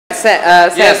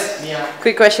Seth, Yes.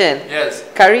 quick question. Yes.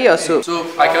 Curry or soup? Soup.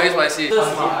 I can eat spicy.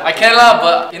 I can lah,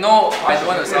 but you know, I don't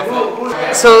want to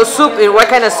suffer. So soup, what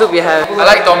kind of soup you have? I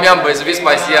like tom yum, but it's a bit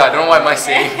spicy. I don't know what am I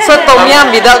saying. So tom yum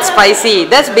without spicy.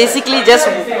 That's basically just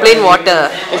plain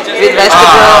water with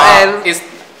vegetable and...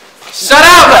 Shut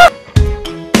up!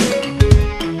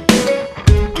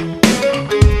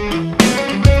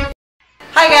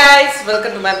 Hi guys,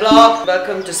 welcome to my vlog.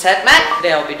 Welcome to Seth.Mag.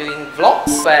 Today I'll be doing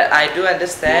vlogs, but I do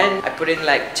understand I put in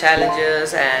like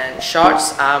challenges and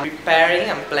shorts. I'm preparing,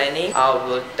 I'm planning. I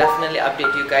will definitely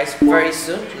update you guys very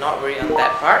soon. Do not worry on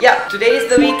that part. Yeah, today is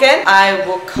the weekend. I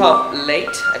woke up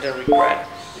late. I don't regret.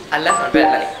 I left my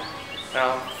bed like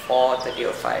around 4:30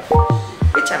 or 5,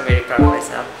 which I'm very proud of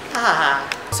myself.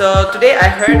 So today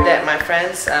I heard that my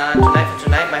friends,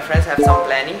 tonight my friends have some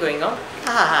planning going on.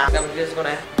 I'm just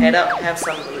gonna head up, have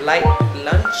some late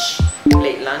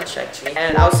lunch actually,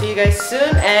 and I'll see you guys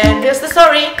soon. And here's the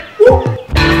story.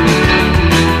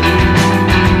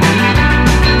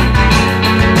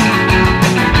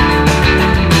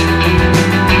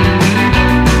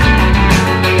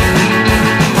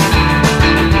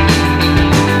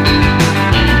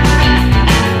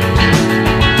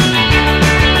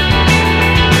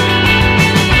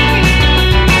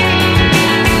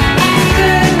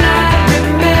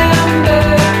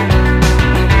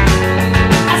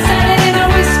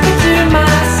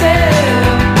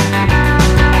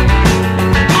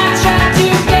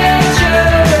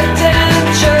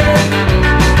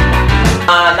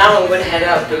 Now I'm going to head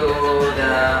out to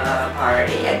the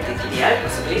party at the Iact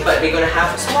possibly, but we're going to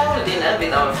have a small dinner with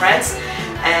our friends,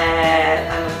 and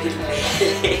I'm a bit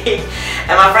late.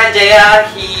 And my friend Jaya,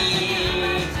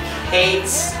 he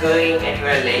hates going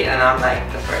anywhere late, and I'm like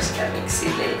the person that makes it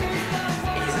late.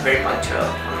 He's very punctual,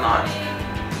 I'm not.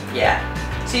 Yeah.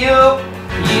 See you!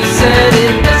 You said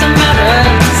it doesn't matter,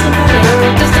 doesn't matter,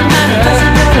 doesn't matter,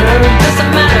 doesn't matter, doesn't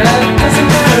matter, doesn't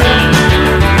matter.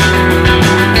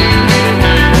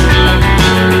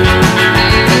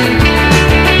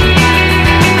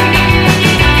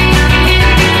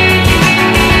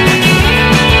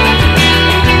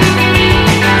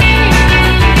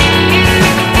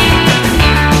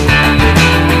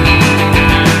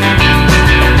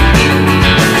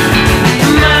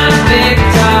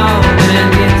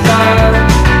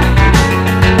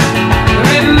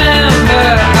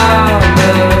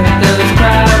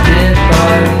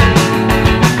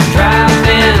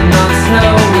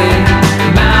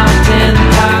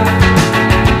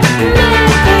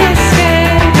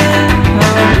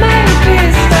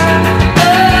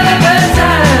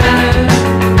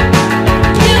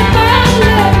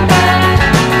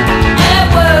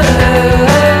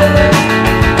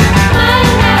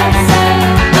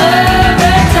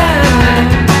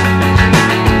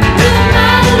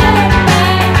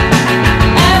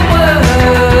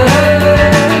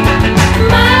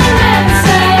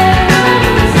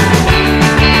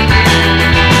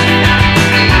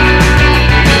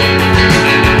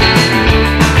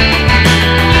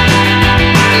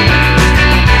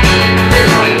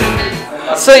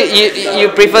 So you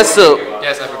prefer soup?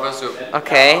 Yes, I prefer soup.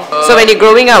 Okay. So when you're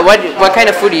growing up, what kind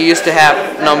of food you used to have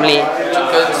normally?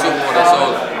 Chicken soup for the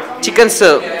soul. Chicken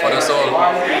soup. For the soul.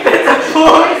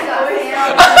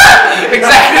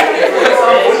 Exactly.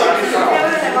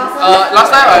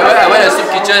 Last time I went to soup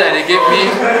kitchen and they gave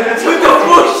me.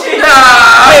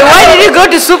 Wait, why did you go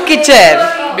to soup kitchen?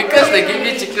 Because they give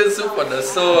me chicken soup for the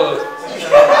soul.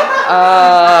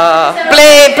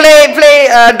 Play,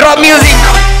 drop music.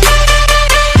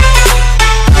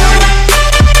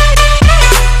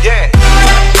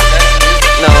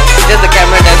 No, just the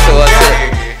camera that's to watch it.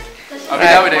 Are we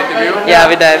done with the interview? Yeah,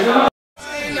 we're done.